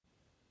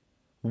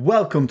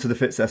Welcome to the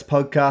FitSess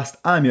podcast.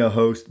 I'm your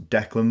host,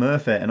 Declan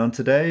Murphy, and on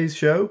today's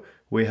show,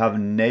 we have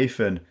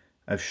Nathan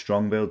of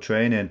Strongbuild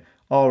Training,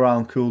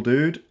 all-round cool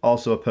dude,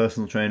 also a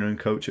personal trainer and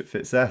coach at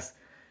FitSess.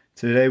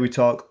 Today we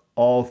talk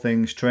all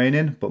things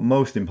training, but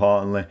most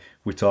importantly,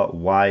 we talk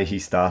why he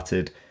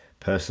started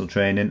personal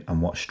training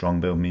and what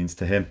Strongbuild means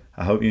to him.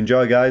 I hope you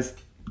enjoy, guys.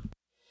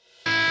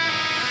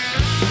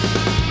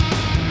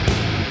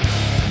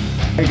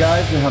 Hey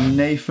guys, we have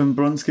Nathan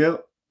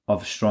Brunskill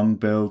of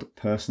Strongbuild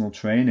Personal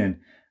Training.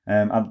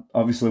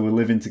 Obviously, we're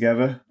living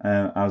together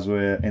as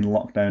we're in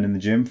lockdown in the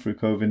gym through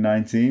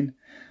COVID-19,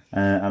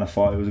 and I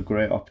thought it was a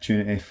great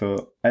opportunity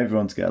for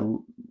everyone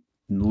to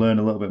learn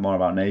a little bit more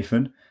about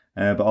Nathan,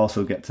 but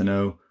also get to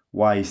know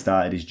why he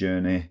started his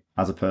journey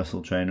as a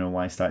personal trainer and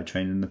why he started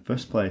training in the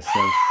first place.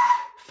 So,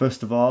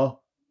 first of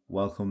all,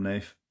 welcome,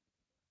 Nath.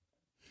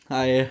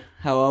 Hi,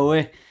 how are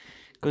we?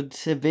 Good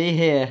to be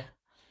here.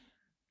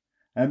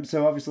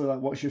 So obviously,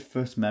 what's your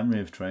first memory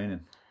of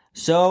training?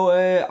 So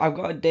I've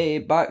got to date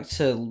it back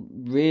to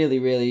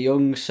really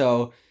young.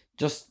 So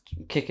just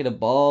kicking a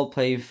ball,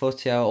 playing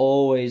footy. I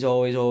always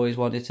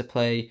wanted to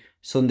play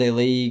Sunday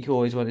league.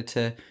 Always wanted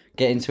to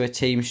get into a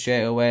team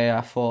straight away.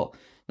 I thought,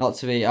 not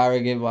to be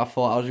arrogant, but I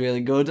thought I was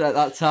really good at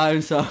that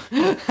time. So,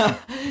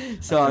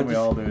 We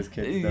all do as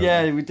kids.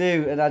 Yeah, we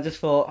do. And I just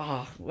thought,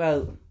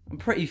 I'm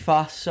pretty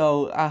fast,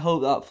 so I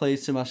hope that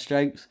plays to my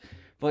strengths.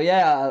 But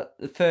yeah,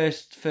 the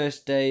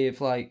first day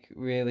of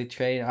really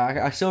training,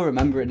 I still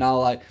remember it now.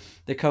 Like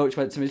the coach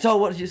went to me, so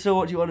what do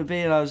you want to be?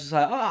 And I was just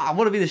like, I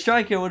want to be the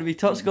striker. I want to be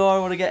top scorer. I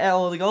want to get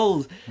all the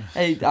goals.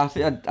 I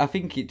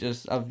think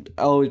I've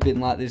always been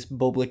like this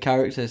bubbly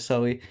character.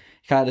 So he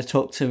kind of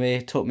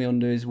took me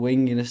under his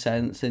wing in a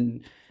sense,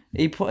 and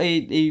he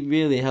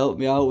really helped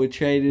me out with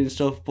training and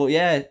stuff. But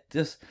yeah,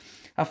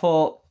 I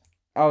thought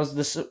I was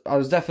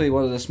definitely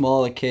one of the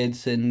smaller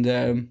kids,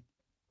 and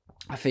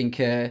I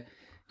think.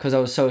 Because I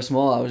was so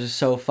small, I was just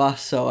so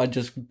fast, so I'd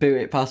just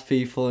boot it past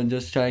people and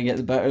just try and get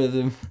the better of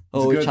them.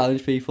 Always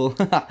challenge people.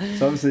 So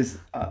obviously,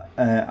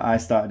 I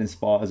started in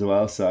sport as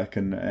well, so I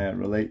can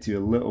relate to you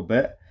a little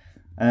bit.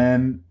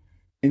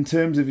 In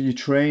terms of your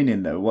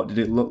training, though, what did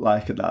it look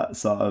like at that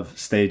sort of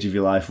stage of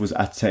your life?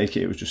 I take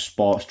it was just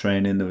sports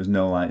training. There was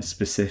no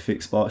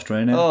specific sports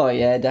training. Oh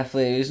yeah,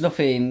 definitely. It was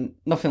nothing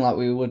like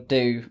we would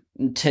do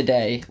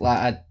today.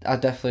 I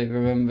definitely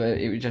remember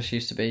it just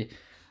used to be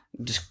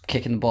just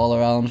kicking the ball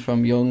around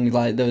from young.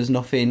 Like there was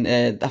nothing.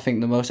 I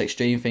think the most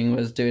extreme thing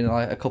was doing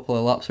a couple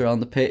of laps around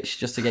the pitch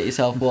just to get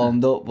yourself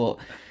warmed up. But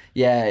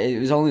yeah,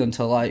 it was only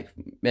until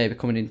maybe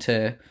coming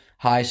into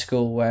high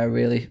school where I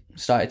really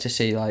started to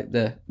see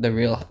the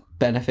real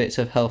benefits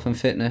of health and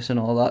fitness and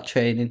all that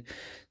training.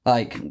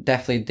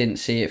 Definitely didn't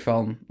see it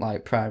from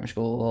primary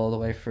school all the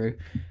way through.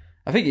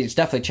 I think it's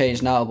definitely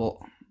changed now, but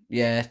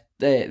yeah,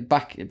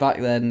 back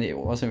then it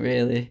wasn't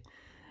really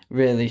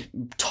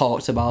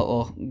talked about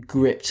or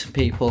gripped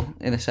people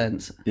in a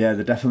sense. Yeah,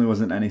 there definitely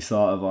wasn't any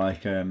sort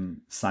of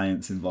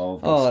science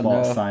involved,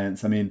 sports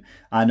science. I mean,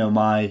 I know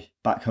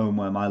back home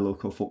where my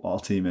local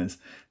football team is,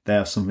 they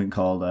have something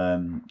called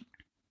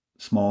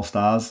Small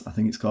Stars, I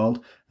think it's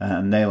called,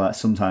 and they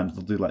sometimes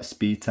they'll do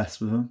speed tests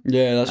with them.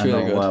 Yeah, that's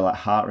really good. Wear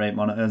heart rate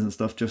monitors and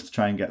stuff just to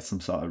try and get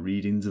some sort of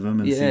readings of them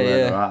and see where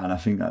they're at. And I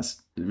think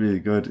that's really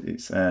good.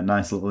 It's a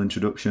nice little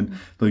introduction.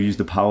 They'll use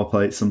the power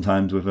plates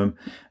sometimes with them,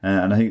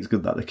 and I think it's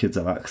good that the kids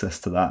have access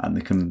to that and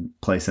they can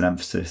place an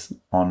emphasis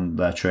on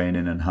their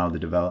training and how they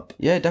develop.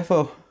 Yeah,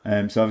 defo.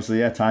 So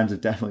obviously, times have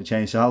definitely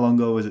changed. So how long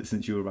ago was it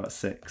since you were about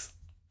 6?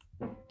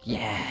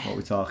 Yeah. What are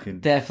we talking?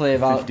 Definitely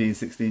about 15,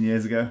 16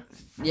 years ago?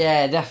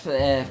 Yeah,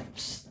 definitely.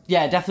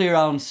 Definitely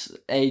around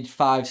age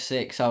 5,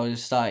 6, I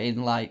was starting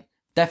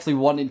definitely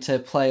wanting to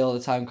play all the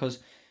time because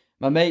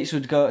my mates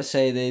would go to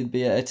say they'd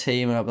be at a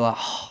team and I'd be like,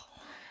 oh,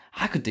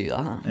 I could do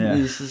that. Yeah.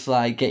 It's just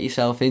get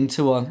yourself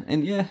into one.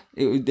 And yeah,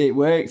 it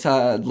worked.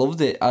 I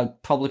loved it. I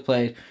probably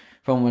played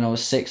from when I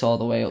was 6 all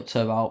the way up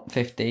to about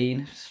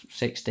 15,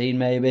 16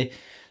 maybe.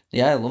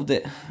 Yeah, I loved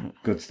it.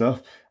 Good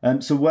stuff.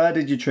 So where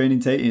did your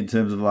training take you in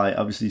terms of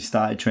obviously you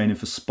started training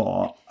for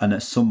sport and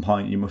at some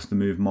point you must have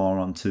moved more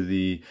onto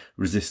the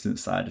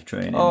resistance side of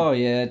training? Oh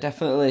yeah,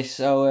 definitely.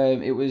 So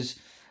it was,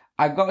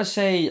 I've got to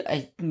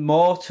say,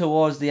 more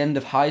towards the end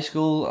of high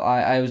school.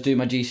 I was doing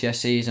my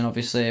GCSEs and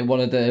obviously one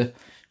of the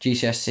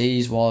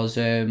GCSEs was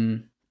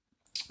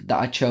that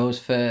I chose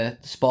for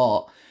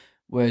sport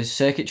was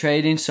circuit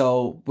training.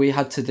 So we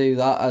had to do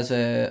that as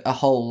a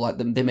whole,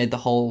 they made the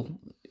whole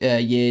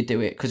year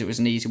do it because it was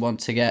an easy one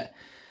to get.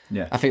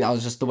 Yeah, I think that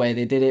was just the way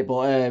they did it.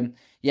 But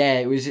yeah,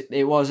 it was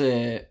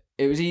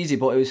easy,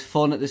 but it was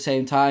fun at the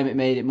same time. It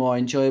made it more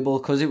enjoyable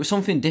because it was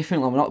something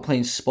different. We're not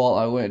playing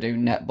sport. We weren't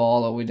doing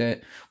netball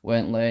or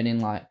weren't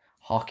learning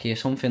hockey or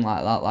something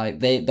like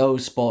that.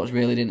 Those sports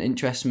really didn't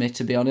interest me,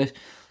 to be honest.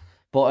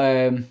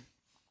 But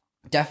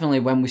definitely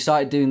when we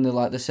started doing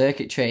the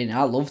circuit training,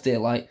 I loved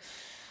it.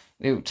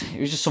 It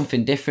was just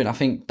something different. I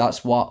think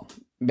that's what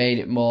made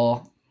it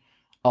more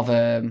of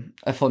a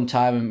fun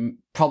time and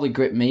probably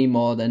gripped me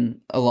more than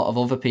a lot of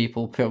other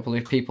people.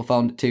 Probably people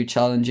found it too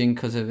challenging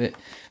because of it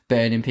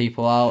burning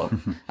people out.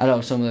 I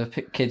know some of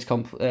the other kids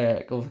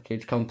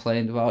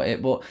complained about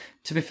it, but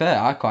to be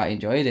fair, I quite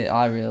enjoyed it.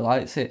 I really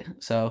liked it,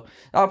 so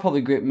that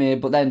probably gripped me.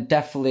 But then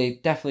definitely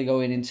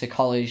going into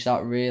college,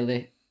 that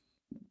really,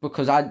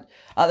 because at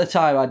the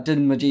time I did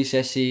my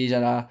GCSEs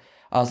and I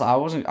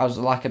was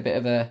like a bit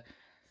of a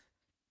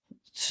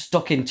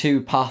stuck in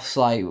two paths,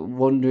 like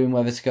wondering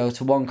whether to go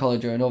to one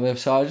college or another.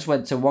 So I just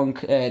went to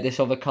this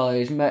other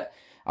college.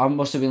 I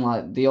must have been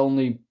like the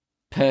only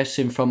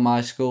person from my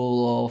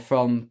school or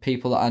from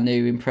people that I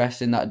knew in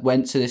Preston that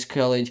went to this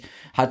college.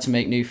 Had to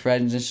make new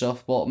friends and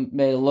stuff, but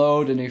made a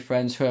load of new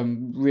friends who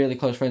I'm really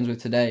close friends with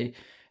today,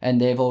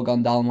 and they've all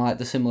gone down like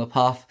the similar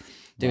path,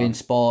 doing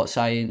sports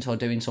science or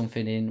doing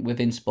something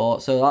within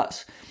sport. So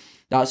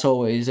that's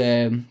always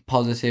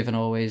positive and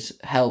always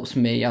helps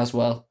me as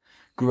well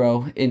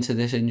grow into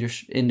this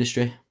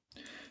industry.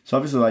 So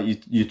obviously,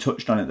 like you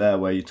touched on it there,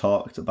 where you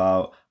talked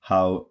about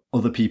how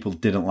other people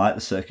didn't like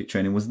the circuit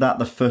training. Was that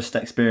the first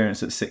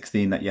experience at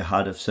 16 that you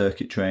had of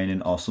circuit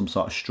training or some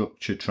sort of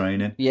structured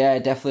training? Yeah,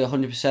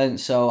 definitely 100%.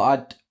 So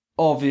I'd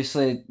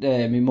obviously,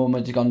 my mum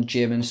had gone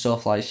gym and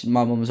stuff. Like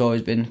my mum has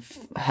always been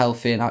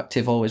healthy and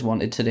active, always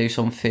wanted to do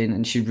something,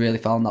 and she really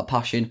found that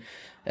passion.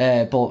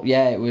 But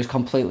yeah, it was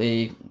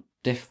completely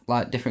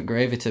different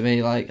gravy to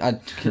me. Like I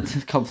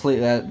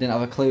completely didn't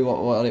have a clue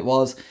what it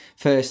was.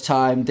 First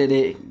time did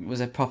it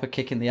was a proper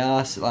kick in the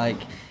ass. Like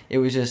it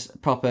was just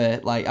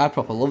proper. Like I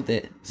proper loved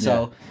it.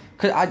 So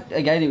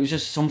again, it was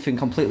just something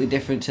completely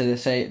different to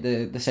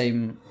the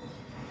same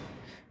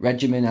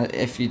regimen,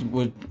 if you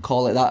would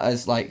call it that,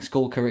 as like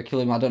school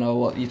curriculum. I don't know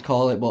what you'd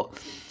call it, but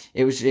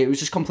it was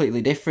just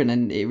completely different,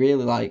 and it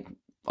really, like,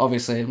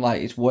 obviously,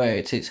 like, it's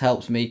worked. It's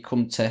helped me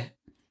come to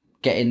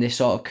get in this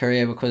sort of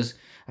career, because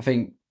I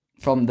think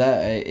from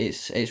there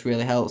it's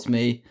really helped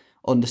me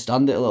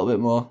understand it a little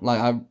bit more.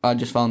 Like I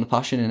just found the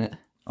passion in it.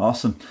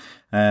 Awesome.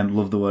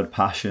 Love the word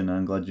passion.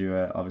 I'm glad you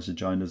obviously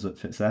joined us at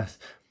FitzS.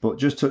 But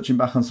just touching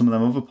back on some of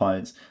them other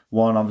points,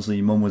 one, obviously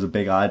your mum was a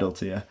big idol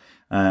to you,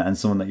 and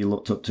someone that you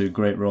looked up to,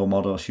 great role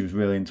model. She was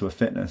really into her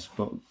fitness.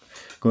 But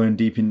going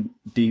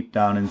deep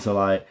down into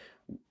like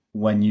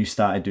when you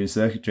started doing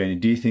circuit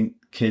training, do you think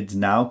kids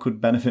now could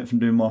benefit from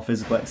doing more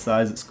physical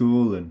exercise at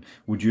school? And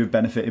would you have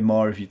benefited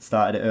more if you'd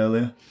started it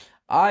earlier?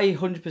 I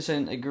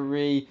 100%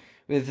 agree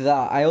with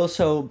that. I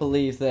also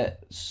believe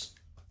that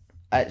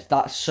at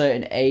that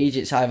certain age,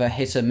 it's either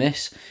hit or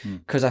miss,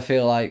 because I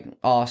feel like,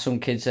 some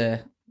kids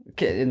are,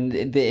 and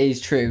it is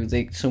true,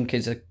 some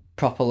kids are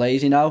proper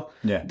lazy now.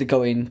 Yeah. They're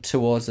going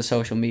towards the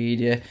social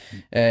media,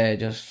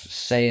 just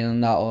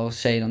saying that or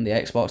saying on the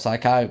Xbox.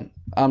 Like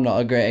I'm not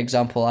a great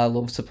example. I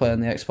love to play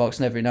on the Xbox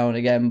and every now and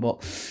again,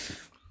 but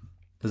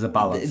there's a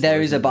balance.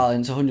 There is a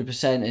balance,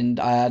 100%, and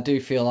I do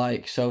feel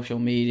like social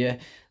media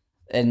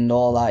and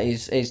all that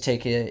is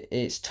taking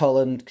its toll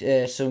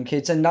on some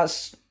kids, and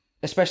that's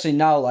especially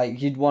now. Like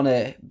you'd want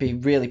to be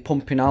really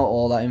pumping out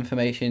all that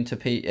information to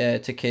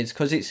kids,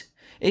 because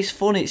it's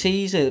fun, it's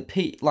easy.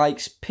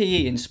 Like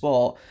PE in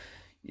sport,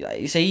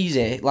 it's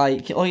easy.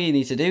 Like all you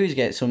need to do is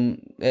get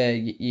some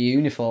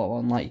uniform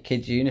on, like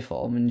kids'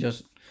 uniform, and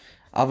just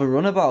have a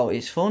run about.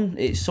 It's fun.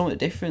 It's something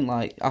different.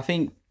 Like I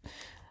think.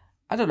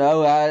 I don't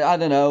know. I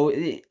don't know.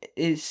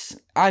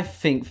 I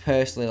think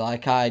personally,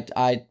 like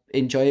I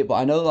enjoy it, but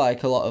I know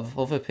like a lot of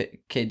other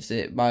kids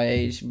at my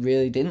age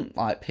really didn't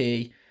like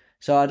PE.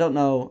 So I don't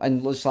know,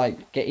 and just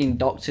like getting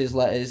doctor's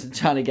letters and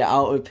trying to get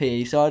out of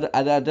PE. So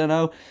I don't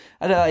know.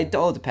 It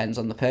all depends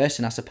on the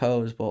person, I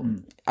suppose. But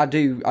I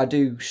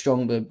do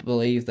strongly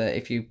believe that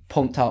if you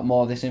pumped out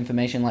more of this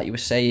information, like you were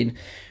saying,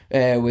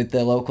 with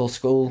the local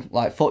school,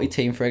 like footy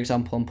team, for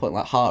example, and putting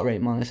like heart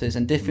rate monitors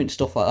and different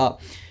stuff like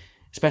that.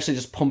 Especially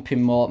just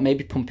pumping more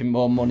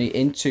money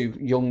into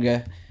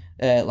younger,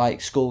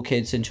 like school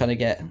kids, and trying to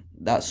get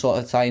that sort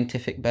of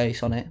scientific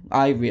base on it.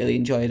 I really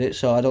enjoyed it,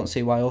 so I don't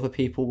see why other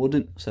people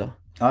wouldn't. So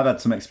I've had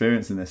some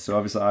experience in this. So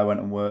obviously I went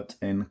and worked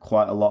in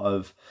quite a lot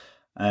of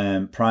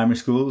primary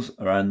schools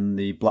around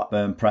the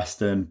Blackburn,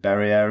 Preston,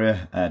 Bury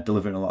area,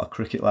 delivering a lot of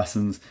cricket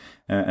lessons,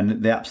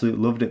 and they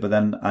absolutely loved it. But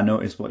then I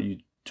noticed what you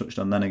touched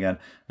on then again,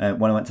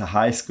 when I went to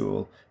high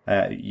school,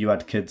 you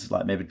had kids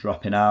like maybe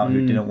dropping out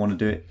who didn't want to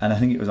do it, and I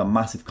think it was a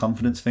massive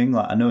confidence thing.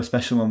 Like I know,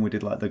 especially when we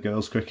did like the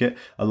girls' cricket,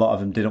 a lot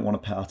of them didn't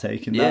want to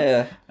partake in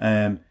that.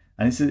 Yeah.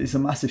 And it's a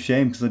massive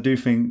shame, because I do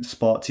think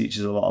sport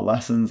teaches a lot of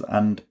lessons,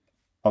 and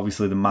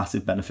obviously the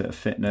massive benefit of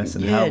fitness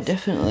and health,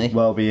 definitely,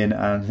 well-being, and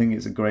I think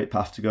it's a great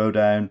path to go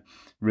down.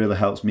 Really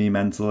helps me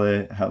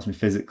mentally, helps me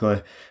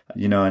physically,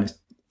 and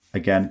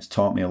it's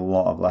taught me a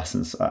lot of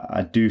lessons.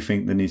 I do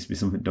think there needs to be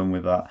something done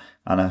with that.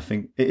 And I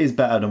think it is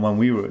better than when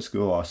we were at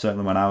school, or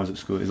certainly when I was at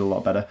school, it is a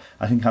lot better.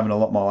 I think having a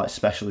lot more like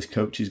specialist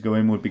coaches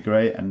going would be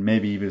great, and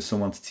maybe even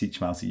someone to teach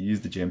them how to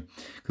use the gym.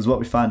 Because what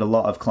we find a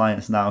lot of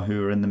clients now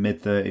who are in the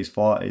mid-30s,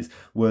 40s,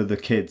 were the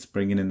kids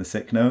bringing in the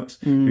sick notes,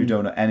 who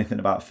don't know anything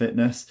about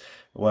fitness,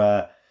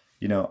 where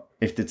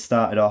if they'd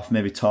started off,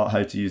 maybe taught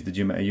how to use the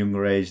gym at a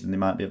younger age, then they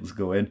might be able to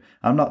go in.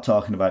 I'm not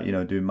talking about,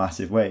 doing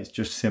massive weights,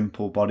 just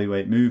simple body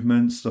weight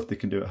movements, stuff they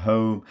can do at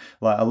home.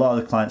 Like a lot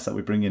of the clients that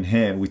we bring in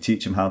here, we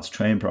teach them how to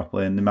train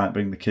properly, and they might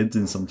bring the kids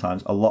in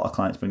sometimes. A lot of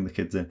clients bring the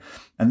kids in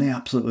and they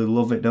absolutely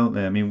love it, don't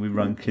they? I mean, we've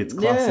run kids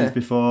classes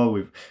before,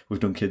 we've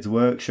done kids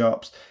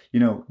workshops,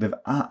 they've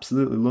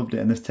absolutely loved it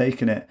and they've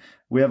taken it.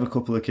 We have a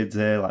couple of kids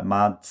here like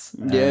Mads,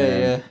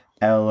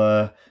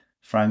 Ella,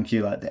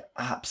 Frankie, like they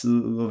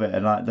absolutely love it,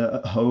 and like they're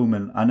at home.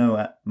 And I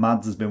know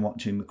Mads has been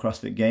watching the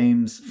CrossFit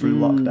Games through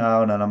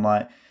lockdown, and I'm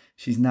like,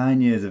 she's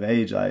 9 years of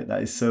age. Like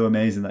that is so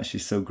amazing that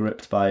she's so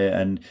gripped by it,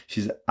 and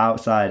she's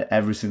outside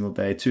every single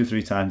day,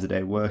 2-3 times a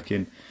day,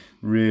 working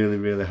really,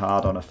 really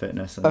hard on her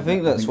fitness. And I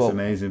think that's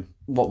amazing.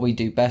 What we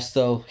do best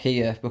though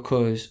here,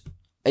 because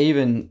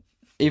even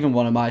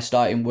one of my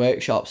starting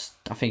workshops,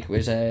 I think it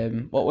was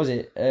what was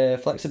it,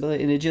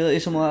 flexibility and agility,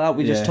 something like that.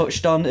 We just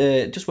touched on,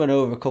 just went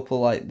over a couple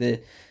like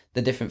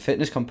the different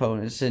fitness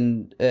components,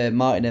 and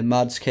Martin and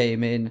Mads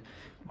came in,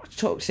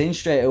 took us in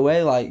straight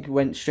away, like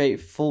went straight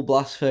full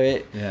blast for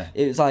it.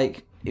 It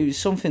was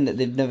something that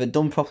they've never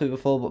done properly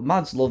before, but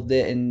Mads loved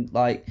it, and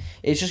like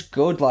it's just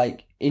good,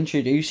 like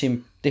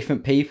introducing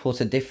different people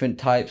to different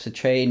types of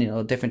training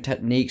or different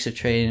techniques of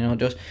training,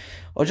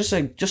 or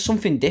just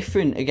something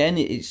different. Again,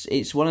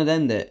 it's one of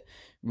them that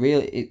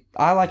really,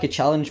 I like a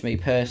challenge, me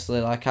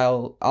personally. Like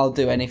I'll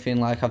do anything.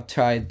 Like I've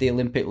tried the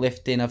Olympic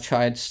lifting, I've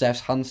tried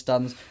Steph's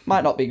handstands.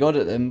 Might not be good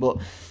at them, but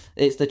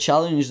it's the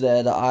challenge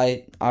there that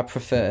I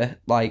prefer.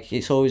 Like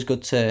it's always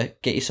good to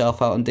get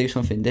yourself out and do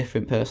something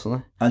different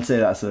personally. I'd say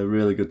that's a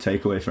really good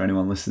takeaway for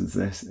anyone listening to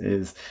this,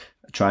 is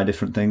try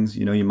different things.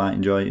 You might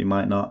enjoy it, you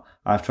might not.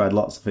 I've tried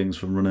lots of things,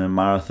 from running a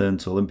marathon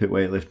to Olympic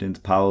weightlifting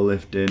to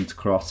powerlifting to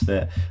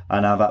CrossFit,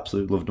 and I've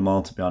absolutely loved them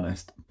all, to be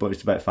honest. But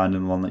it's about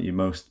finding the one that you're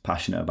most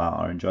passionate about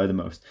or enjoy the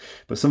most.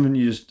 But something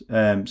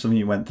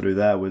you went through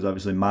there was,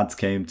 obviously Mads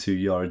came to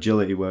your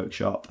agility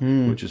workshop,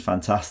 which was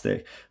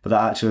fantastic. But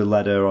that actually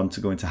led her on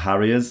to going to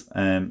Harriers,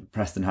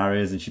 Preston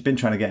Harriers, and she'd been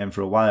trying to get in for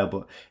a while,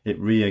 but it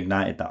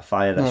reignited that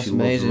fire that she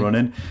loves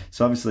running.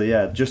 So obviously,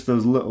 just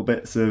those little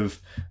bits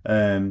of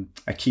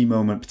a key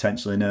moment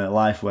potentially in her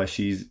life where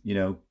she's,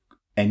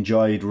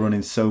 enjoyed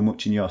running so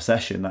much in your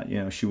session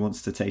that she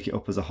wants to take it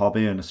up as a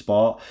hobby and a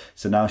sport.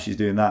 So now she's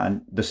doing that,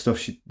 and the stuff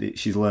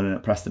she's learning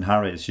at Preston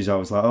Harriers, she's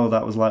always like, oh,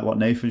 that was like what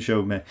Nathan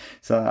showed me.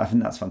 So I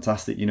think that's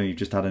fantastic. You've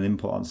just had an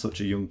input on such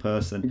a young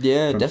person, from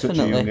definitely. such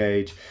a young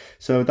age.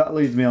 So that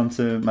leads me on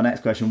to my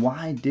next question.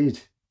 Why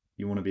did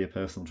you want to be a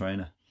personal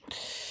trainer?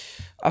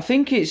 I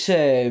think it's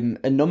a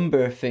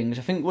number of things.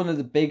 I think one of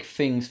the big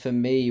things for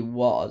me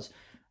was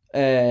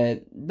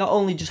not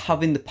only just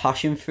having the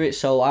passion for it.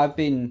 So I've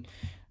been,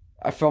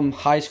 from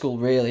high school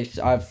really,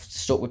 I've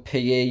stuck with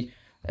PE.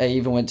 I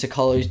even went to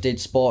college, did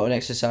sport and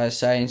exercise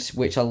science,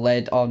 which I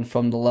led on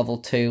from the level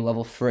 2,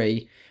 level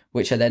 3,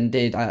 which I then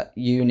did at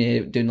uni,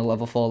 doing the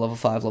level 4, level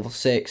 5, level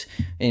 6,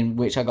 in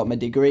which I got my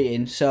degree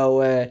in.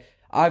 So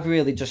I've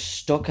really just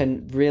stuck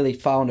and really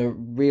found a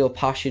real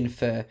passion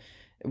for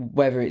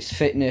whether it's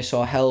fitness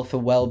or health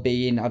or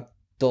well-being. I've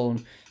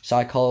done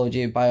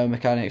psychology,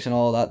 biomechanics and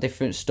all that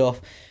different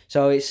stuff.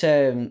 So it's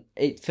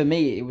for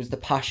me, it was the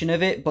passion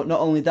of it, but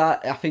not only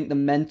that, I think the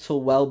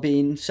mental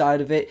well-being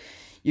side of it.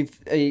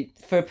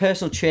 For a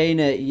personal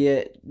trainer,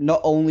 you're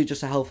not only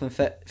just a health and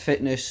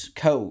fitness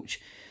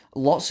coach.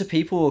 Lots of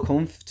people will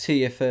come to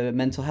you for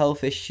mental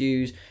health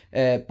issues,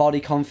 body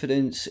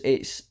confidence.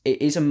 It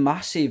is a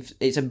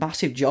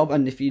massive job,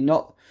 and if you're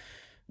not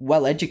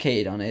well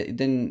educated on it,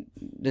 then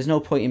there's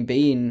no point in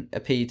being a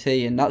PT,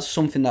 and that's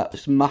something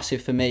that's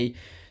massive for me,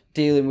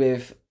 dealing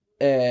with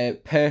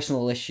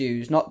personal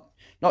issues, not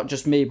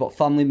just me, but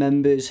family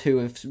members who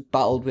have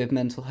battled with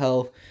mental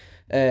health.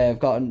 I've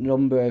got a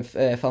number of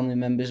family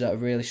members that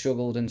have really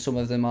struggled, and some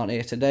of them aren't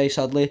here today,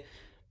 sadly.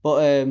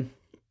 But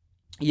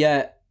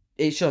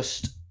it's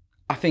just,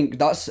 I think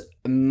that's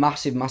a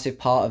massive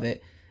part of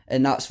it,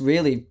 and that's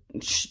really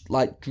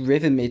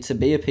driven me to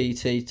be a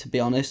PT, to be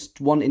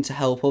honest, wanting to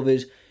help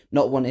others,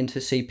 not wanting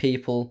to see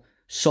people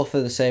suffer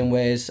the same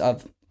way as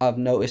I've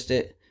noticed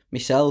it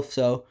myself.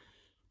 So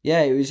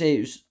yeah,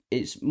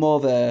 it's more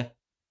of a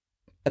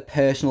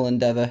personal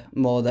endeavour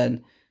more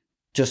than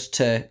just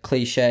to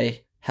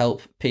cliche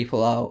help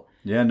people out.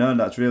 Yeah, no,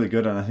 that's really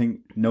good. And I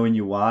think knowing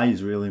your why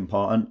is really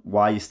important.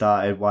 Why you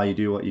started, why you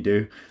do what you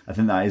do. I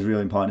think that is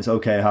really important. It's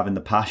okay having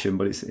the passion,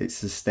 but it's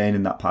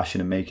sustaining that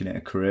passion and making it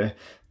a career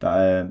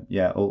that,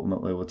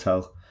 ultimately will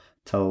tell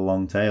a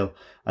long tale.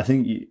 I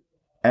think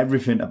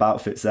everything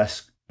about Fitz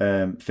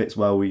fits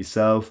well with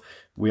yourself.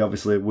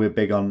 We're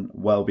big on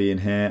well-being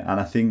here, and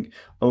I think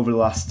over the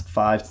last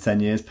 5 to 10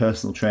 years,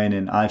 personal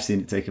training, I've seen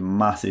it take a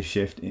massive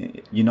shift.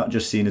 You're not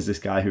just seen as this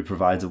guy who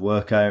provides a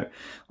workout.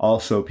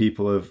 Also,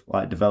 people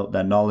have developed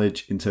their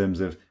knowledge in terms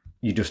of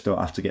you just don't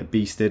have to get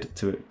beasted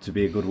to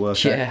be a good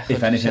workout. Yeah,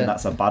 if anything,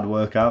 that's a bad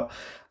workout,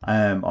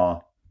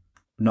 or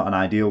not an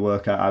ideal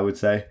workout, I would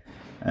say.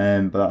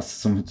 But that's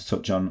something to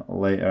touch on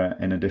later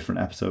in a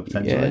different episode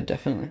potentially. Yeah,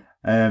 definitely.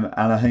 And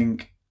I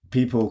think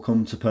people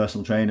come to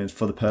personal trainers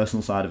for the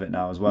personal side of it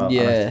now as well.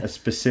 Yeah. And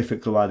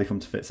specifically why they come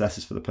to FitSess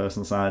is for the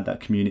personal side, that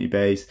community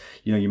base.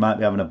 You know, you might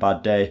be having a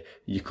bad day,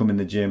 you come in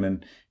the gym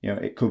and, you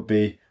know, it could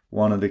be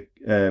one of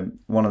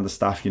the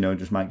staff, you know,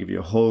 just might give you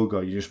a hug,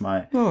 or you just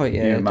might,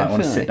 might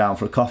want to sit down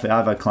for a coffee.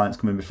 I've had clients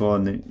come in before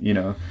and they, you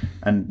know,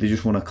 and they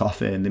just want a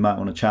coffee and they might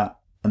want to chat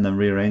and then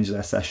rearrange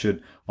their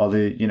session, or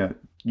they, you know,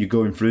 you're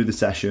going through the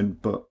session,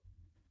 but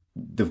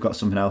they've got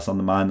something else on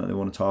the mind that they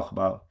want to talk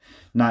about.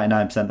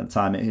 99% of the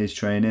time it is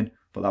training,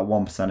 but that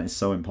 1% is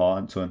so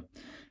important to them.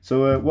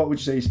 So what would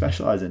you say you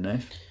specialise in,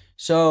 Nate?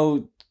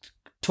 So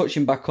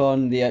touching back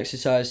on the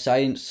exercise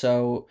science,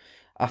 so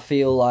I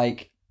feel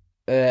like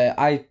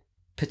I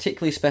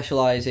particularly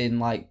specialise in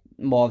like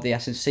more of the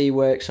S&C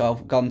work. So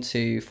I've gone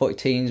to 40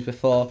 teens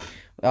before.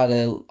 I had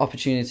an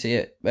opportunity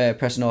at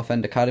Preston North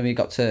End Academy,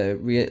 got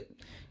to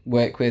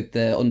work with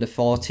the under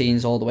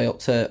 14s all the way up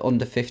to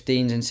under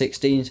 15s and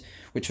 16s,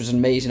 which was an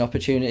amazing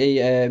opportunity.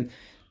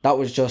 That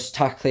was just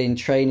tackling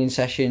training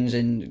sessions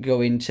and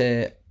going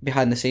to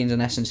behind the scenes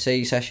on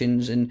S&C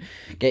sessions and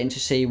getting to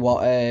see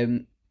what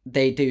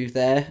they do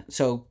there.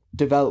 So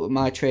develop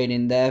my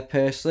training there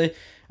personally.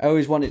 I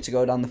always wanted to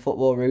go down the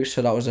football route,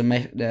 so that was a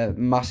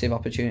massive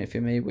opportunity for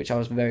me, which I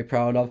was very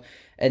proud of.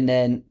 And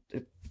then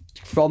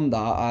from that,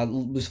 I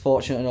was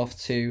fortunate enough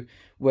to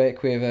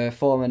work with a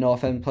former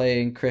North End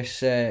player, Chris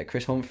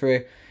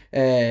Humphrey,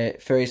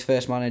 for his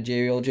first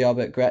managerial job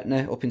at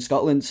Gretna up in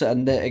Scotland.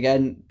 And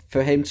again,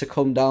 for him to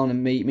come down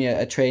and meet me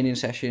at a training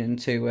session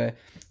to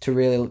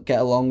really get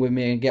along with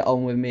me and get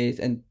on with me,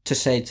 and to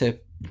say to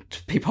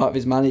be part of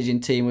his managing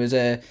team was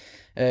a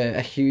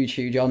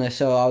huge honour.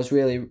 So I was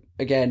really,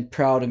 again,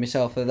 proud of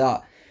myself for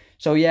that.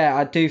 So yeah,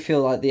 I do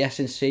feel like the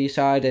S&C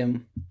side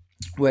and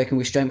working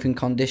with strength and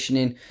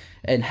conditioning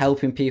and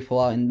helping people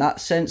out in that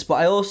sense. But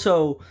I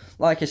also,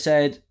 like I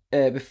said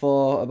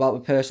before about the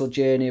personal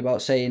journey,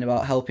 about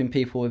helping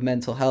people with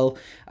mental health,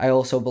 I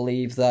also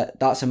believe that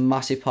that's a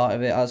massive part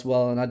of it as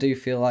well. And I do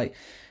feel like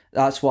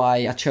that's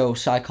why I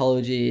chose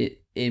psychology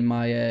in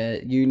my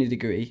uni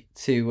degree,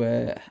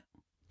 to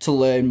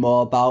learn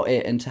more about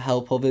it and to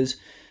help others,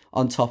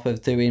 on top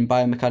of doing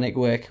biomechanic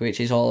work, which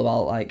is all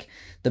about like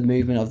the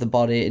movement of the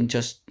body and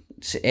just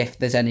if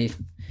there's any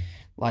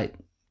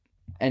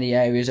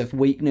areas of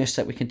weakness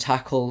that we can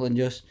tackle. And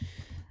just,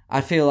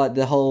 I feel like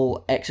the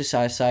whole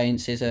exercise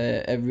science is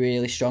a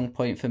really strong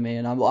point for me,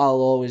 and I'll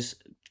always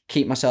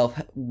keep myself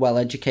well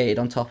educated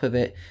on top of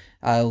it.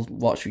 I'll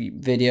watch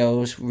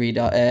videos, read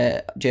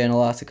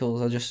journal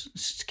articles. I'll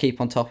just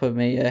keep on top of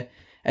me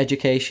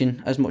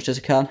education as much as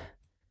I can.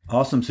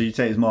 Awesome. So you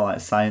say it's more like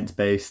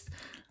science-based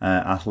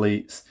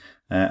athletes,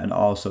 and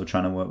also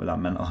trying to work with that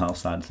mental health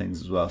side of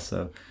things as well.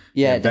 So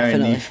yeah, very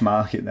definitely. niche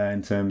market there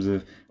in terms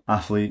of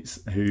athletes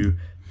who,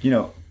 you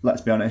know,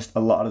 let's be honest, a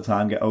lot of the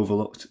time get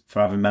overlooked for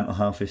having mental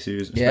health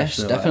issues. Yes,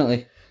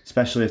 definitely.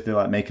 Especially if they're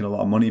like making a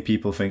lot of money,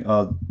 people think,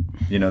 oh,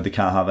 you know, they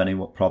can't have any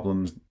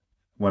problems,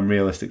 when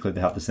realistically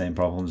they have the same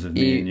problems as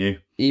me and you.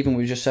 Even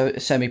with just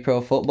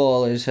semi-pro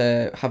footballers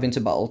having to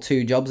battle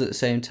two jobs at the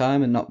same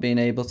time and not being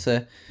able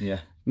to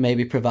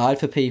maybe provide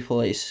for people,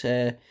 it's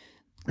a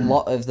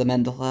lot of the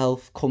mental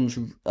health comes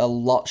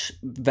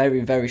very,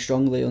 very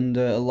strongly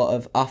under a lot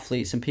of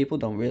athletes, and people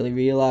don't really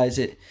realise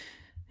it.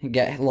 You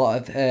get a lot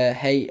of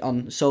hate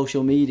on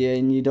social media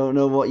and you don't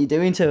know what you're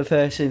doing to a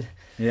person.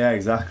 Yeah,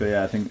 exactly.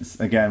 Yeah, I think,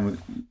 again,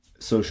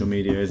 social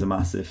media is a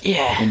massive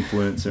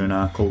influencer in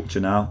our culture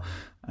now.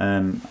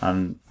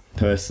 And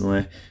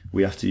personally,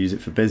 we have to use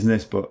it for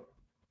business, but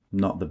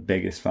not the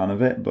biggest fan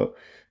of it. But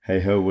hey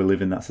ho, we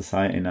live in that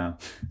society now.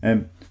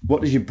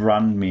 What does your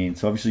brand mean?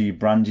 So obviously you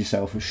brand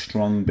yourself as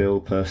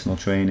Strongbuild Personal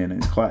Training.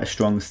 It's quite a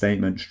strong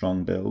statement,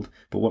 Strongbuild.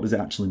 But what does it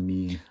actually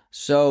mean?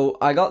 So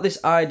I got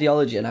this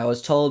ideology, and I was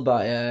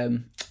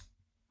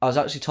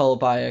actually told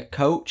by a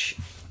coach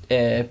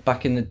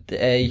back in the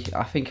day.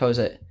 I think I was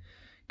at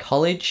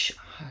college.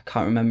 I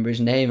can't remember his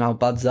name. How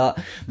bad's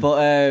that?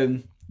 But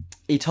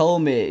he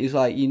told me, he's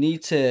like, you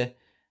need to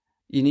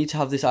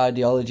have this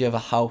ideology of a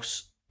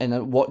house,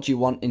 and what do you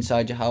want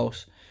inside your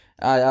house?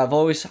 I've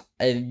always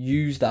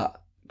used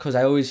that, because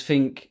I always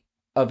think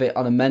of it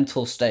on a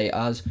mental state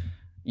as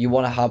you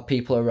want to have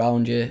people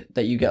around you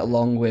that you get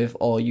along with,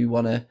 or you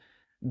want to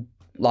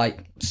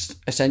like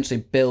essentially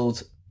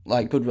build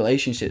like good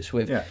relationships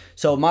with. Yeah.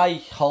 So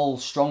my whole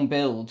strong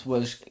build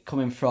was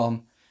coming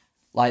from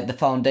like the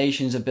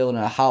foundations of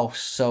building a house.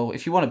 So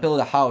if you want to build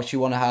a house, you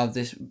want to have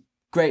this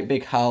great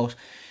big house.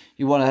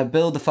 You want to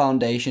build the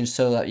foundations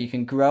so that you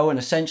can grow, and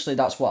essentially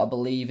that's what I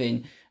believe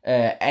in.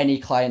 Any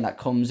client that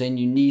comes in,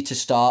 you need to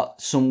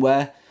start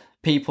somewhere.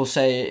 People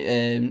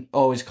say,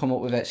 always come up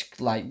with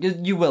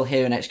you will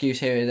hear an excuse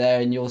here or there,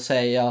 and you'll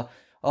say,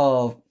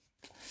 oh,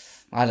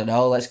 I don't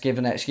know, let's give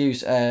an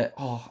excuse. I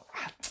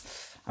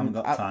haven't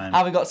got time.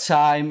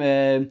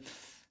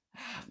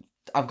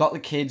 I've got the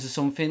kids or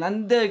something,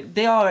 and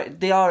they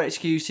are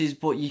excuses,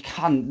 but you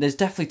can. There's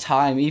definitely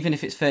time, even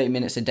if it's 30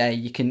 minutes a day.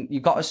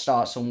 You've got to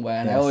start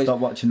somewhere. And I stop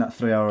watching that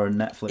 3-hour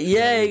Netflix.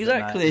 Yeah,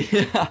 exactly.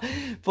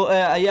 But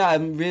I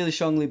really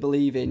strongly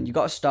believe in you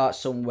got to start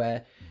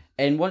somewhere,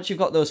 And once you've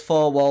got those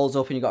four walls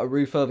up and you've got a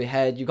roof over your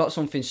head, you've got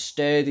something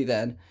sturdy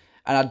then.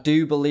 And I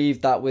do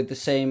believe that with the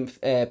same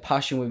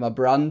passion with my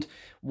brand,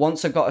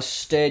 once I've got a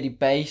sturdy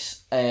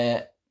base,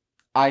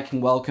 I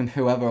can welcome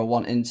whoever I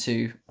want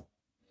into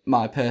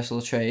my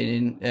personal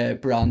training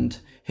brand,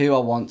 who I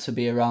want to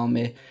be around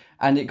me.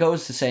 And it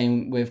goes the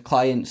same with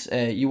clients.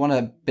 You want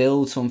to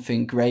build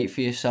something great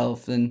for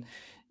yourself, and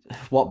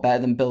what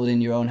better than building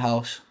your own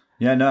house?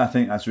 Yeah, no, I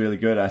think that's really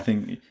good. I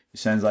think it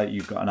sounds like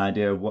you've got an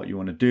idea of what you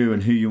want to do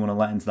and who you want to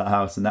let into that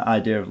house, and that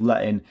idea of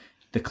letting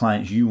the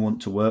clients you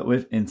want to work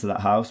with into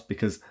that house,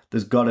 because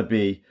there's got to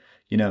be,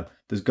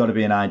 there's got to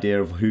be an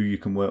idea of who you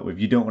can work with.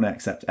 You don't want to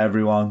accept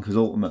everyone, because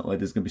ultimately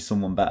there's going to be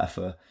someone better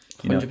for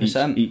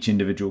each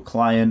individual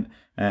client,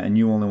 and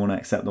you only want to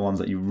accept the ones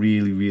that you're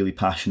really, really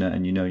passionate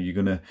and you're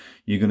gonna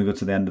go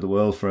to the end of the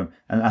world for them.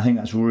 And I think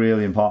that's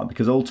really important,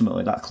 because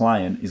ultimately that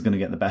client is going to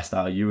get the best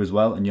out of you as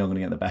well, and you're going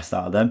to get the best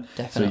out of them.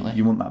 Definitely. So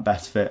you want that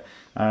best fit,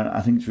 and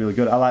I think it's really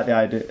good. I like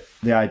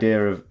the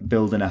idea of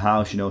building a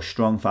house.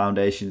 Strong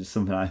foundations is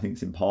something I think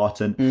is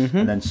important,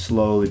 and then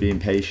slowly being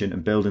patient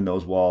and building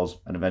those walls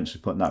and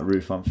eventually putting that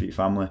roof on for your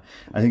family.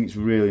 I think it's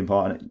really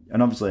important,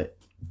 and obviously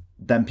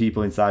then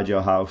people inside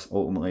your house,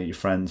 ultimately your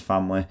friends,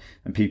 family,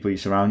 and people you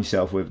surround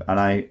yourself with. And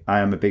I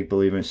am a big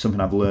believer, it's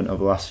something I've learned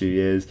over the last few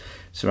years,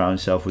 surround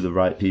yourself with the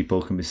right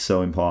people can be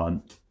so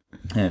important,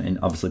 and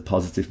obviously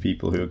positive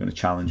people who are going to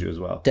challenge you as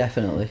well.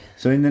 Definitely.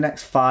 So in the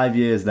next 5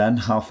 years then,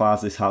 how far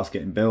is this house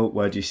getting built?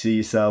 Where do you see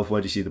yourself?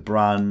 Where do you see the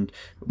brand?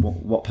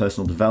 What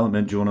personal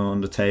development do you want to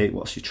undertake?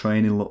 What's your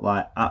training look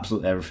like?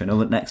 Absolutely everything.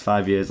 Over the next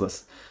 5 years,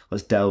 let's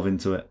delve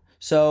into it.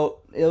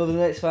 So over the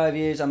next 5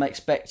 years,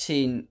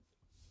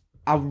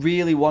 I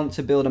really want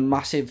to build a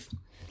massive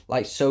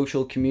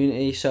social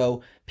community.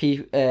 So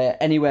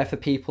anywhere for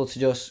people to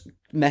just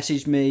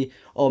message me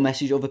or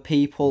message other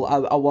people.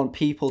 I want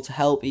people to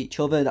help each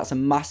other. That's a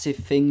massive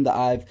thing that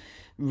I've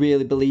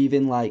really believe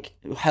in.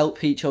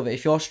 Help each other.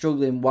 If you're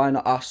struggling, why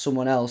not ask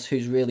someone else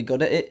who's really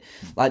good at it?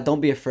 Don't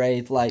be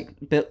afraid.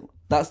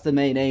 That's the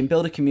main aim.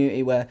 Build a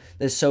community where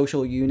there's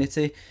social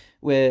unity,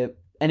 where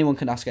anyone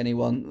can ask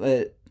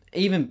anyone.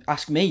 Even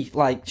ask me,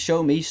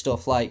 show me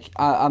stuff.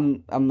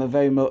 I'm a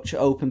very much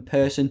open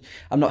person.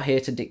 I'm not here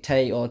to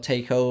dictate or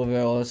take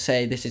over or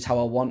say this is how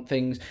I want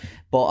things,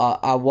 but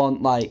I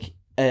want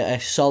a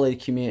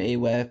solid community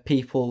where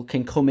people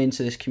can come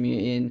into this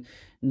community and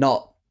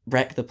not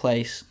wreck the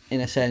place,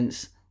 in a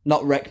sense,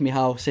 not wreck my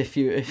house if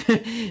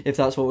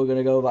that's what we're going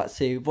to go back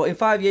to. But in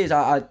 5 years,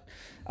 I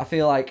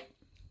feel like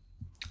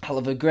I'll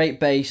have a great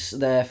base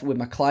there with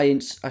my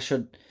clients. I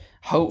should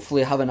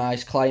hopefully have a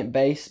nice client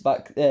base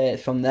back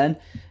from then,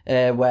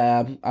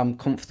 where I'm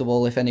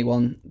comfortable if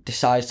anyone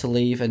decides to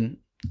leave, and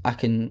I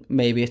can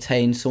maybe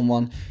attain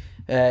someone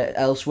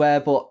elsewhere.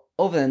 But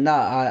other than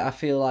that, I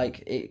feel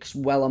like it's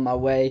well on my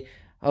way.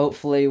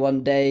 Hopefully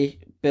one day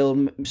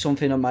build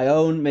something on my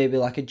own, maybe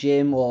like a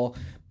gym, or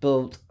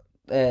build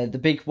the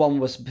big one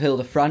was build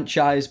a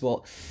franchise,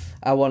 but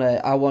I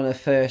wanna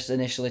first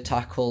initially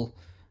tackle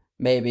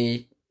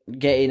maybe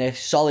getting a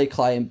solid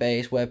client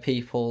base where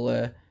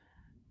people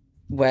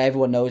where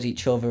everyone knows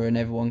each other and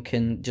everyone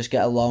can just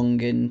get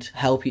along and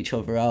help each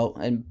other out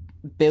and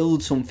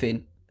build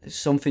something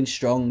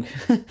strong.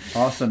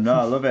 Awesome. No,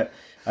 I love it.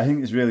 I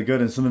think it's really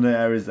good, and some of the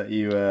areas that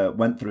you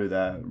went through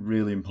there are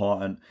really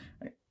important.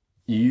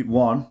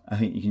 I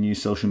think you can use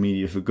social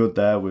media for good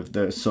there with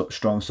the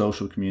strong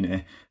social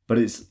community, but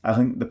I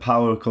think the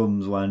power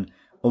comes when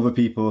other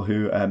people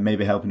who may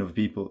be helping other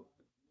people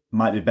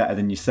might be better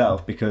than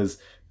yourself, because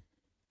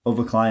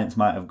other clients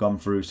might have gone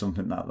through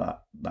something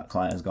that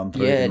client has gone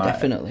through. Yeah,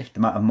 definitely. They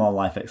might have more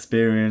life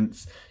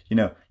experience.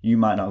 You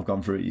might not have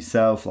gone through it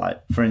yourself.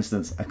 For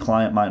instance, a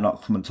client might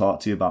not come and talk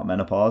to you about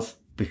menopause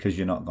because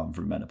you're not gone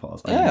through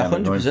menopause. Yeah,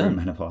 100%. Going through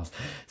menopause.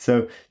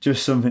 So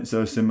just something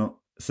so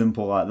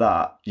simple like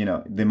that,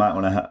 they might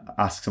want to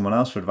ask someone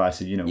else for advice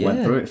who,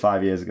 went through it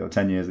 5 years ago,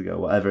 10 years ago,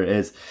 whatever it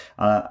is.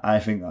 And I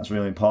think that's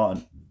really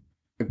important.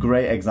 A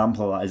great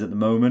example of that is at the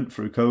moment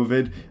through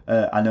COVID.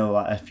 I know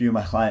a few of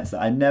my clients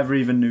that I never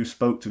even knew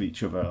spoke to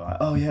each other.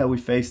 Oh yeah, we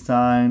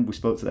FaceTimed, we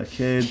spoke to their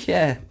kids.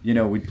 Yeah.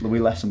 We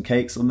left some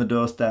cakes on the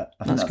doorstep.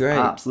 I think that's great.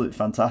 Absolutely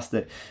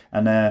fantastic.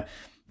 And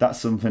that's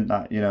something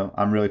that,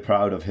 I'm really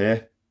proud of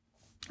here.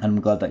 And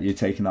I'm glad that you're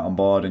taking that on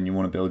board and you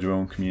want to build your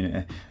own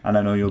community. And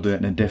I know you'll do it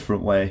in a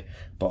different way,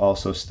 but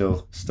also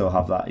still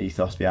have that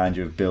ethos behind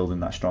you of building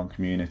that strong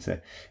community.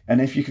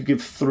 And if you could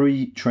give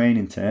 3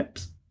 training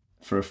tips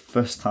for a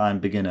first-time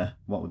beginner,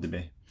 what would they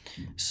be?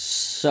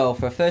 So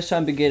for a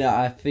first-time beginner,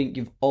 I think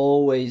you've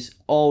always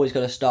got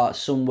to start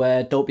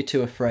somewhere. Don't be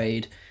too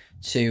afraid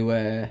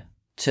to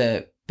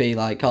be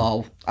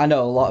I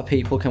know a lot of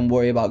people can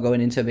worry about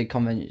going into a big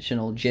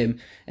conventional gym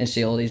and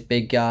see all these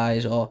big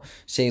guys, or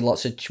see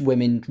lots of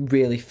women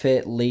really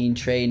fit, lean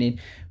training,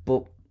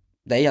 but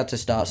they had to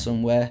start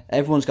somewhere.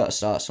 Everyone's got to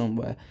start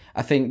somewhere.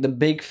 I think the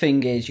big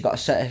thing is you got to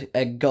set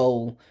a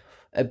goal,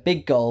 a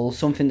big goal,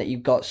 something that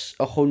you've got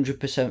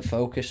 100%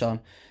 focus on.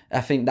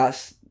 I think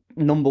that's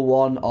number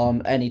 1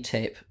 on any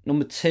tip.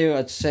 Number 2,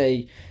 I'd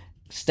say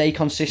stay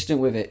consistent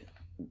with it.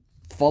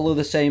 follow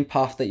the same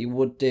path that you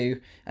would do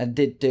and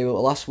did do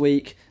last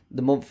week,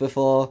 the month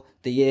before,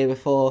 the year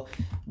before,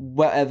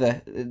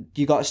 whatever.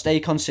 You got to stay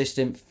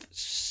consistent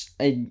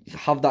and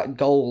have that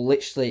goal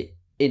literally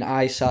in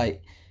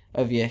eyesight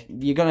of you.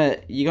 You're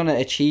gonna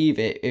achieve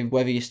it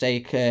whether you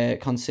stay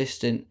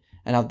consistent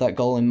and have that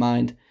goal in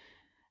mind.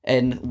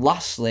 And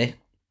lastly,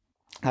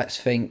 let's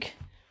think.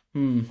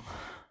 I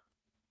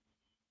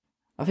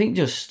think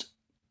just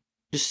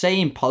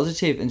staying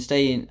positive and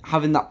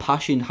having that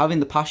passion, having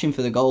the passion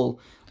for the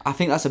goal. I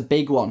think that's a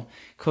big one,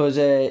 because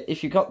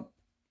if you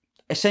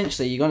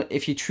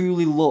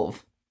truly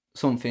love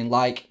something,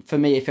 like for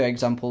me, for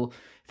example,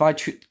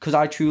 because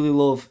I truly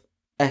love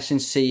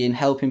S&C and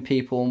helping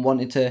people and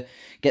wanting to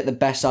get the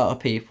best out of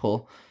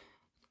people,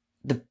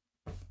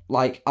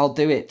 I'll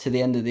do it to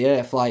the end of the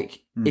earth.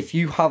 If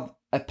you have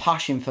a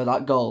passion for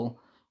that goal,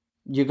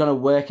 you're gonna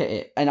work at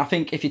it. And I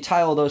think if you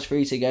tie all those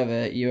three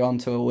together, you're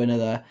onto a winner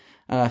there.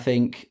 And I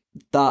think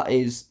that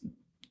is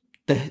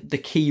the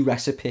key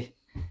recipe.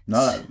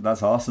 No,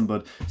 that's awesome,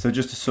 bud. So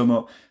just to sum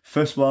up,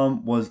 first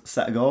one was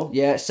set a goal.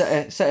 Yeah,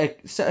 set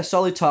a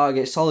solid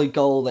target, solid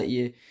goal that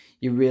you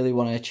really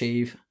want to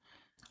achieve.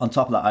 On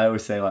top of that, I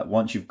always say,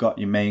 once you've got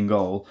your main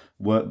goal,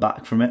 work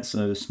back from it,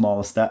 so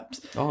smaller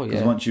steps. Oh, yeah.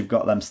 Because once you've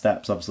got them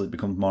steps, obviously it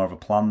becomes more of a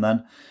plan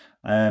then.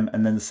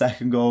 And then the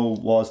second goal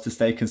was to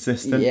stay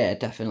consistent. Yeah,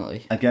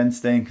 definitely. Again,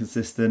 staying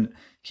consistent.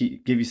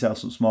 Give yourself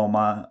some small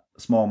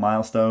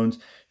milestones.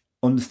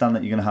 Understand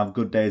that you're going to have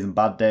good days and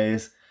bad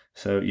days.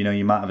 So,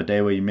 you might have a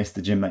day where you miss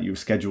the gym that you were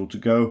scheduled to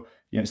go.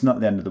 It's not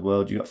the end of the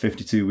world. You've got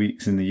 52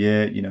 weeks in the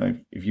year.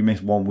 If you miss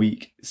 1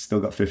 week, it's still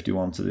got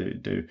 51 to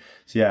do.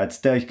 So, yeah, I'd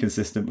stay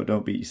consistent, but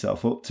don't beat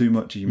yourself up too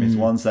much. If you miss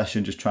one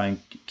session, just try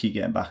and keep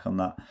getting back on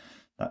that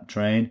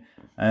train.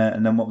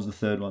 And then what was the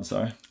third one,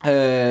 sorry?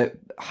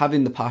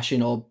 Having the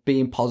passion or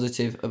being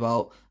positive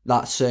about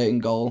that certain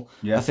goal.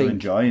 Yeah, I think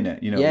enjoying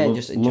it.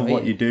 Just enjoy love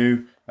what you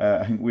do.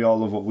 I think we all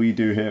love what we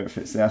do here at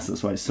FitCS.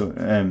 That's why it's so...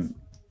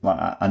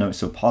 I know it's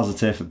so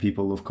positive and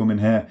people love coming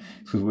here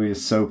because we are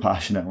so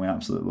passionate and we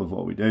absolutely love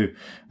what we do.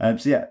 So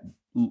yeah,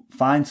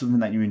 find something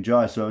that you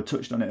enjoy. So I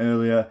touched on it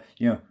earlier.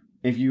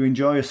 If you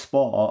enjoy a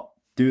sport,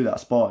 do that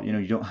sport.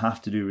 You don't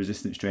have to do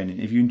resistance training.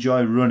 If you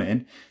enjoy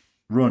running,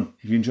 run.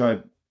 If you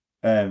enjoy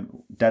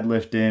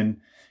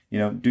deadlifting,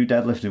 do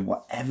deadlifting.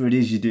 Whatever it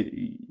is you do,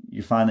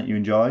 you find that you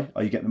enjoy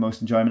or you get the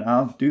most enjoyment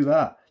out of, do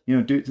that. Do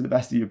it to the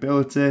best of your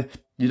ability.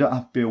 You don't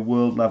have to be a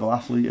world level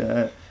athlete. You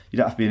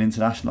don't have to be an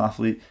international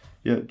athlete.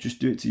 Just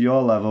do it to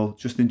your level.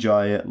 Just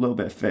enjoy it. A little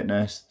bit of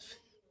fitness.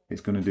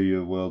 It's going to do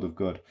you a world of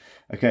good.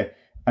 Okay.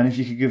 And if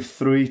you could give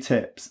 3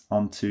 tips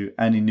onto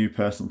any new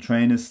personal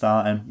trainers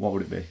starting, what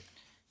would it be?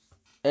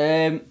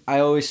 I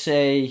always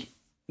say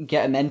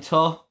get a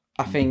mentor.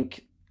 I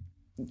think,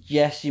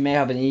 yes, you may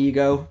have an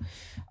ego.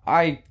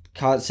 I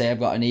can't say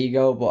I've got an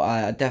ego, but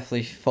I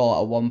definitely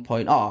thought at one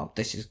point,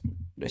 this is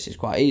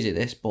quite easy,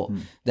 but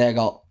they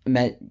got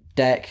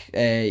Deck.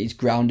 He's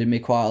grounded me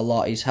quite a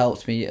lot. He's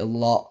helped me a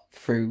lot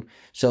through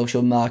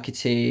social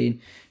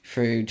marketing,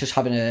 through just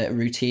having a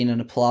routine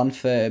and a plan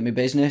for my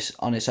business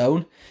on its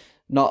own.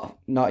 Not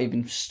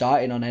even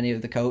starting on any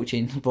of the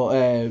coaching, but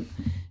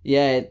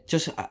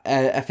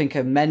I think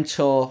a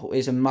mentor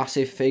is a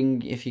massive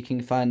thing. If you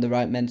can find the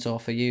right mentor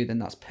for you, then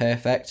that's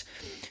perfect.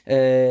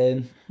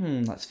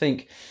 Let's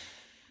think.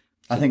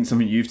 I think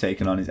something you've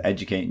taken on is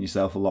educating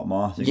yourself a lot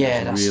more. I think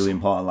that's really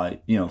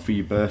important. For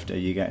your birthday,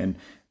 you're getting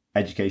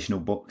educational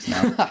books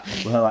now.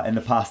 Well, in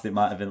the past, it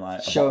might have been a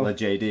bottle of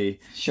JD.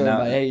 Showing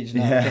my age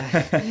now.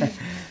 Yeah,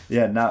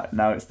 yeah.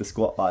 Now it's the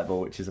Squat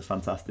Bible, which is a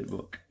fantastic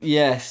book.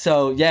 Yeah.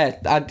 So yeah,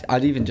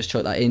 I'd even just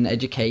chuck that in.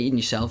 Educating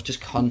yourself,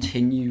 just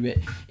continue it.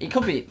 It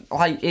could be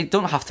it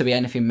don't have to be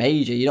anything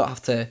major. You don't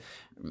have to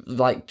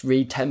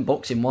read 10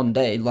 books in one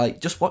day.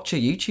 Just watch a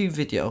YouTube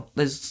video.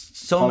 There's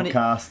so many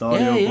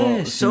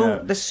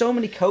audiobooks. There's so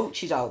many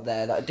coaches out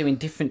there that are doing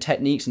different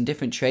techniques and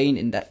different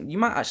training that you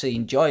might actually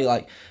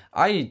enjoy.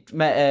 I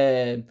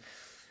met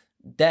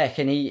Deck,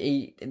 and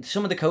he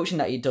some of the coaching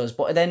that he does,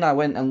 but then I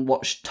went and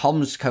watched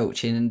Tom's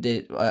coaching and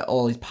did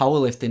all his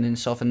powerlifting and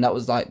stuff, and that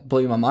was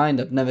blew my mind.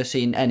 I've never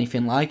seen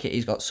anything like it.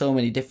 He's got so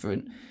many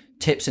different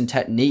tips and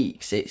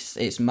techniques.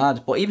 It's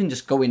mad. But even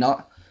just going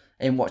out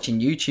and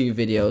watching YouTube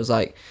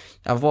videos,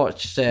 I've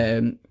watched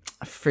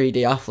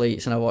 3D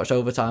athletes and I watched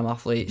Overtime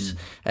athletes,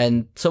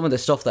 and some of the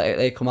stuff that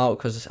they come out,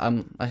 because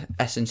I'm a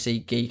S&C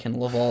geek and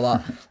love all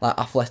that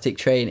athletic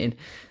training.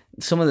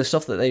 Some of the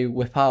stuff that they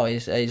whip out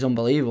is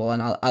unbelievable,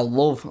 and I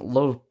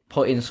love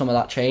putting some of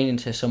that training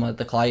to some of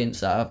the clients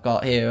that I've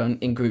got here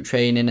in group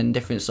training and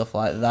different stuff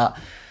like that.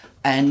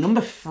 And number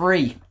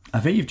 3, I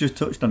think you've just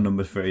touched on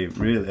number 3,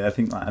 really. I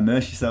think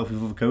immerse yourself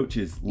with other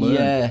coaches,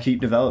 learn,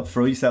 keep develop,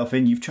 throw yourself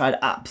in. You've tried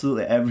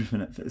absolutely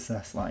everything at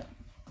FitCS,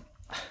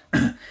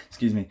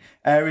 excuse me,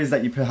 areas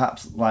that you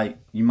perhaps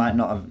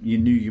you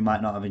knew you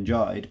might not have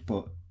enjoyed,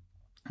 but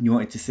you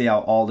wanted to see how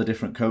all the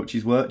different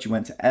coaches worked. You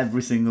went to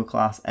every single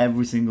class,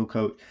 every single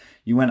coach.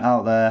 You went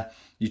out there,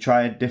 you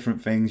tried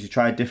different things, you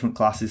tried different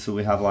classes. So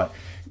we have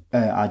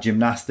our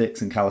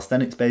gymnastics and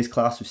calisthenics based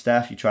class with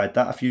Steph. You tried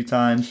that a few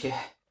times.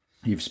 Yeah.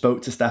 You've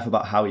spoke to Steph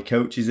about how he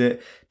coaches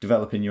it,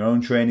 developing your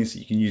own training so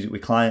you can use it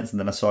with clients. And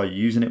then I saw you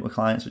using it with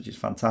clients, which is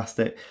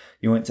fantastic.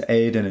 You went to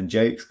Aiden and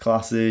Jake's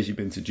classes. You've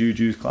been to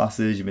Juju's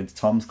classes. You've been to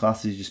Tom's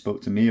classes. You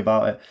spoke to me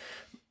about it.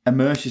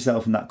 Immerse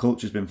yourself in that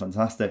culture has been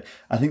fantastic.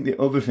 I think the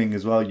other thing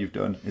as well you've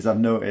done is I've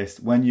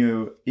noticed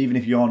even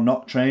if you're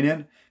not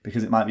training,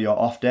 because it might be your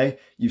off day,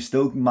 you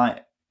still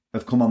might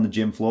have come on the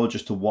gym floor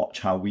just to watch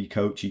how we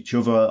coach each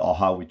other or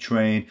how we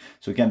train.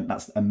 So again,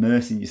 that's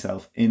immersing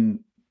yourself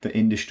in the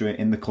industry,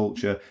 in the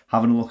culture,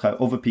 having a look at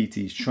other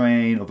PTs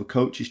train, other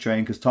coaches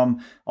train, because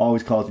Tom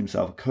always calls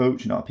himself a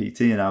coach, not a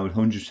PT, and I would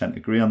 100%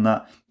 agree on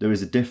that. There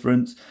is a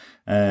difference.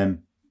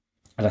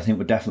 And I think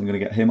we're definitely going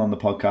to get him on the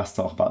podcast,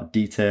 talk about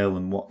detail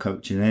and what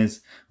coaching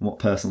is and what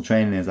personal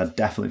training is. I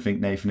definitely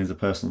think Nathan is a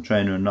personal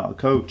trainer and not a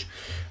coach,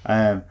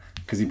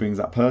 because he brings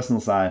that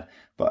personal side.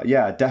 But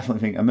yeah, I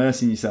definitely think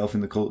immersing yourself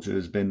in the culture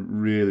has been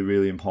really,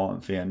 really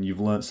important for you, and you've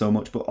learned so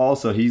much. But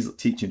also he's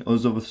teaching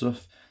us other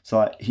stuff. So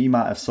like, he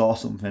might have saw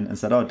something and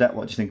said, "Oh, Det,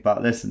 what do you think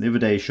about this?" And the other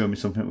day he showed me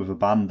something with a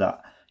band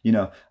that,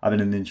 I've been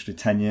in the industry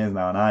 10 years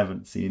now and I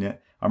haven't seen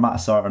it. I might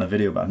have saw it on a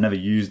video, but I've never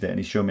used it, and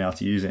he showed me how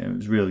to use it, and it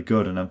was really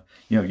good. And I've,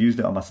 used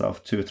it on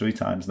myself 2 or 3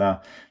 times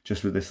now,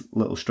 just with this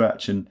little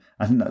stretch, and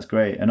I think that's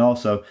great. And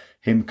also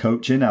him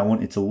coaching, I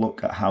wanted to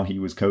look at how he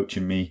was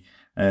coaching me,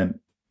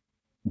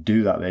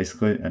 do that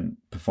basically and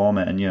perform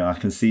it. And I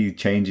can see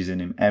changes in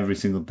him every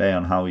single day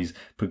on how he's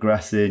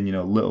progressing,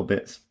 little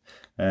bits.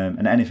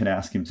 And anything I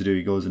ask him to do,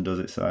 he goes and does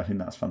it. So I think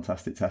that's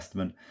fantastic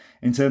testament.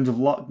 In terms of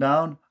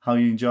lockdown, how are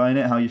you enjoying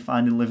it? How are you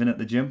finding living at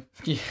the gym?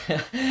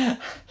 Yeah,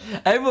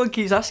 everyone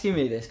keeps asking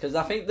me this because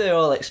I think they're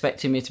all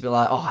expecting me to be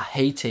like, "Oh, I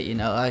hate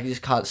it," I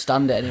just can't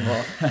stand it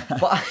anymore.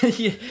 But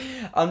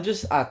I'm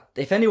just,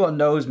 if anyone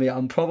knows me,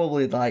 I'm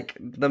probably like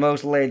the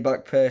most laid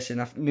back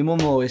person. My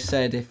mum always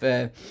said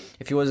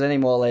if you was any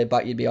more laid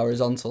back, you'd be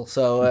horizontal.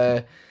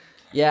 So.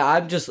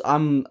 Yeah,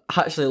 I'm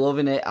actually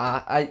loving it.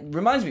 It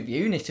reminds me of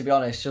uni, to be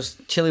honest,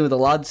 just chilling with the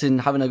lads and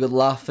having a good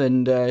laugh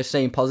and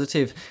staying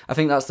positive. I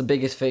think that's the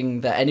biggest thing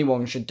that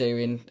anyone should do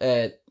in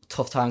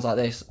tough times like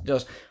this.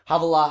 Just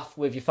have a laugh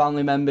with your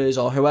family members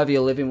or whoever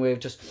you're living with.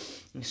 Just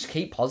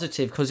keep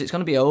positive, because it's going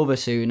to be over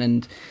soon.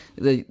 And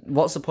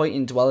what's the point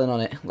in dwelling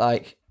on it?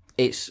 Like,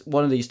 it's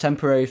one of these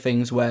temporary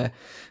things where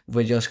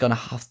we're just going to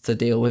have to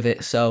deal with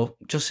it. So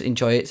just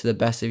enjoy it to the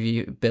best of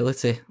your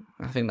ability.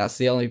 I think that's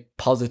the only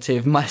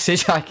positive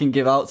message I can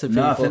give out to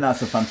people. No, I think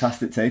that's a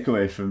fantastic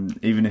takeaway from,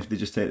 even if they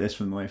just take this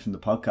from away from the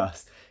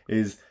podcast,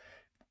 is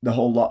the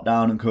whole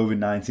lockdown and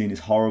COVID-19 is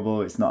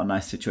horrible. It's not a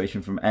nice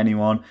situation from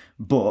anyone,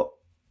 but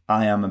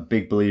I am a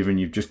big believer in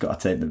you've just got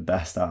to take the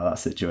best out of that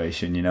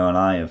situation, and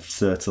I have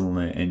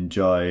certainly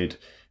enjoyed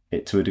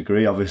it to a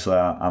degree. Obviously,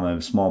 I'm a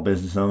small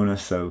business owner,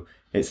 so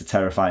it's a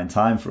terrifying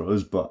time for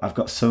us, but I've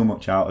got so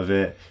much out of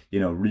it,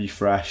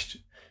 refreshed,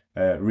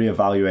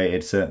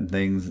 reevaluated certain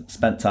things,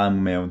 spent time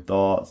with my own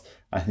thoughts.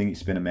 I think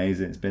it's been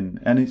amazing. It's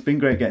been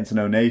great getting to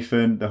know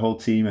Nathan. The whole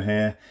team are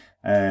here.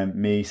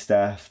 Me,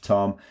 Steph,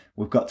 Tom.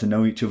 We've got to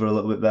know each other a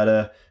little bit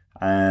better.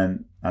 I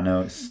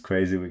know it's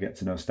crazy. We get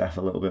to know Steph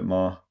a little bit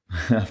more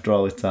after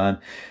all this time.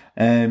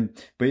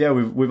 But yeah,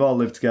 we've all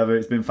lived together.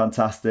 It's been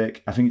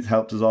fantastic. I think it's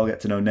helped us all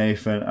get to know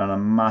Nathan, and a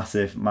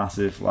massive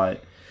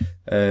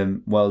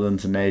well done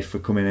to Nate for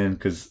coming in,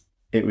 because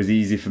it was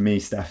easy for me,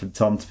 Steph and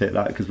Tom to pick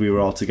that because we were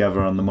all together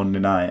on the Monday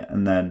night,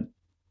 and then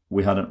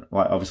we hadn't,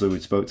 obviously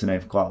we spoke to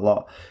Nate quite a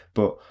lot,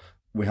 but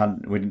we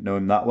didn't know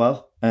him that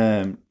well.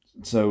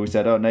 So we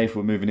said, "Oh, Nate,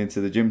 we're moving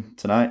into the gym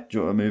tonight. Do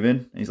you want to move in?"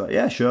 And he's like,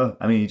 "Yeah, sure."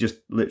 I mean, he just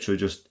literally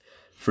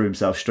threw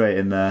himself straight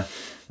in there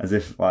as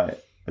if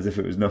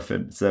it was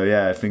nothing. So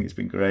yeah, I think it's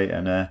been great,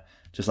 and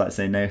just like to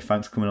say, Nate,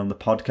 thanks for coming on the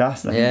podcast.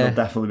 I think there'll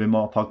definitely be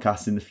more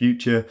podcasts in the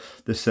future.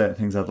 There's certain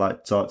things I'd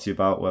like to talk to you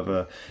about,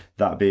 whether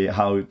that be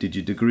how did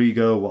your degree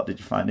go, what did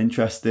you find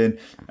interesting,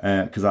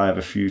 because I have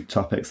a few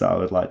topics that I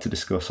would like to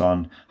discuss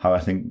on how I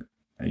think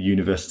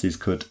universities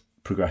could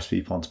progress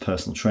people onto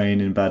personal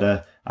training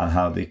better, and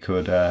how they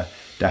could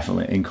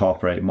definitely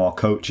incorporate more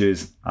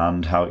coaches,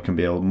 and how it can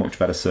be a much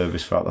better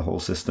service throughout the whole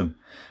system.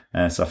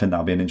 So I think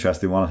that'll be an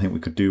interesting one. I think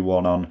we could do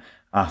one on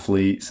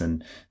athletes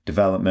and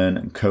development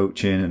and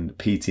coaching and the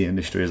PT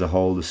industry as a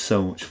whole. There's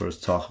so much for us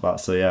to talk about.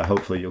 So yeah,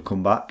 hopefully you'll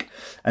come back.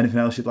 Anything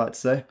else you'd like to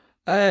say?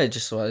 I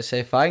just want to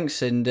say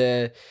thanks, and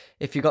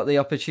if you got the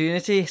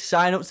opportunity,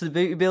 sign up to the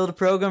Beauty Builder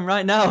program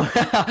right now.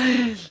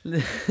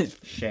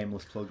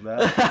 Shameless plug there.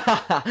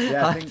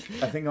 Yeah, I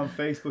think on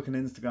Facebook and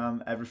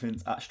Instagram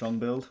everything's at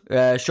Strongbuild.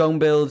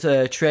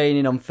 Strongbuild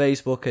training on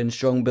Facebook and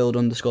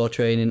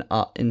Strongbuild_training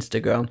at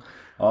Instagram.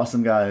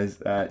 Awesome,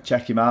 guys.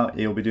 Check him out.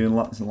 He'll be doing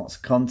lots and lots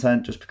of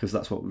content just because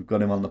that's what we've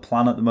got him on the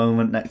plan at the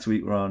moment. Next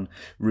week we're on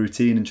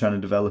routine and trying to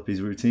develop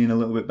his routine a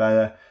little bit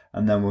better.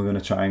 And then we're going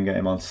to try and get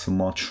him on some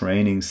more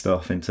training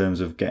stuff in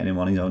terms of getting him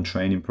on his own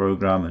training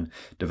program and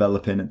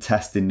developing and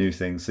testing new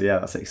things. So yeah,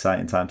 that's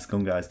exciting times to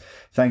come, guys.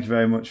 Thank you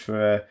very much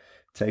for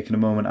taking a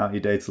moment out of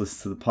your day to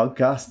listen to the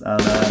podcast, and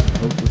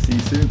hopefully see you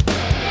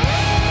soon.